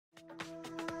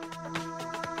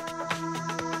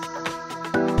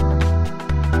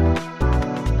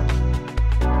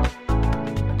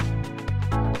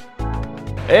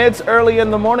It's early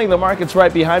in the morning. The market's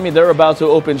right behind me. They're about to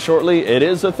open shortly. It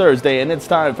is a Thursday, and it's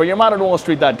time for your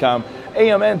ModernWallStreet.com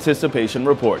AM Anticipation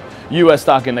Report. U.S.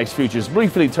 stock index futures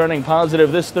briefly turning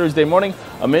positive this Thursday morning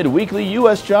amid weekly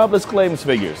U.S. jobless claims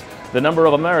figures. The number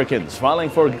of Americans filing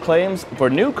for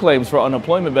new claims for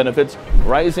unemployment benefits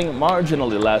rising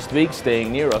marginally last week,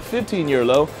 staying near a 15-year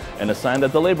low, and a sign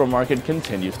that the labor market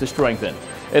continues to strengthen.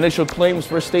 Initial claims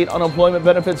for state unemployment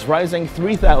benefits rising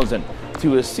 3,000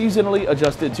 to a seasonally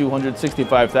adjusted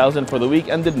 265,000 for the week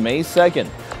ended May 2nd.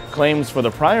 Claims for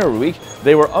the prior week,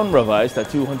 they were unrevised at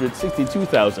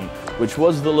 262,000, which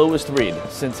was the lowest read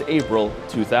since April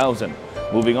 2000.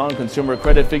 Moving on, consumer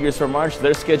credit figures for March,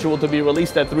 they're scheduled to be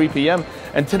released at 3 p.m.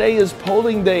 And today is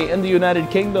polling day in the United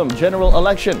Kingdom general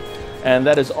election. And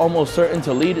that is almost certain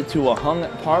to lead to a hung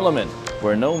parliament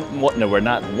where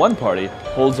not one party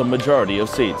holds a majority of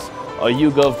seats. A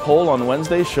YouGov poll on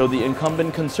Wednesday showed the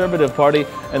incumbent Conservative Party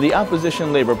and the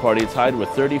opposition Labour Party tied with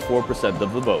 34%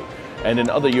 of the vote. And in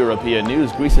other European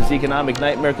news, Greece's economic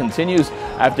nightmare continues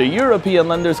after European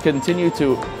lenders continue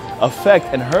to affect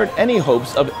and hurt any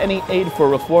hopes of any aid for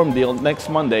reform deal next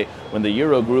Monday when the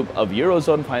Eurogroup of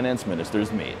Eurozone finance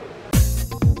ministers meet.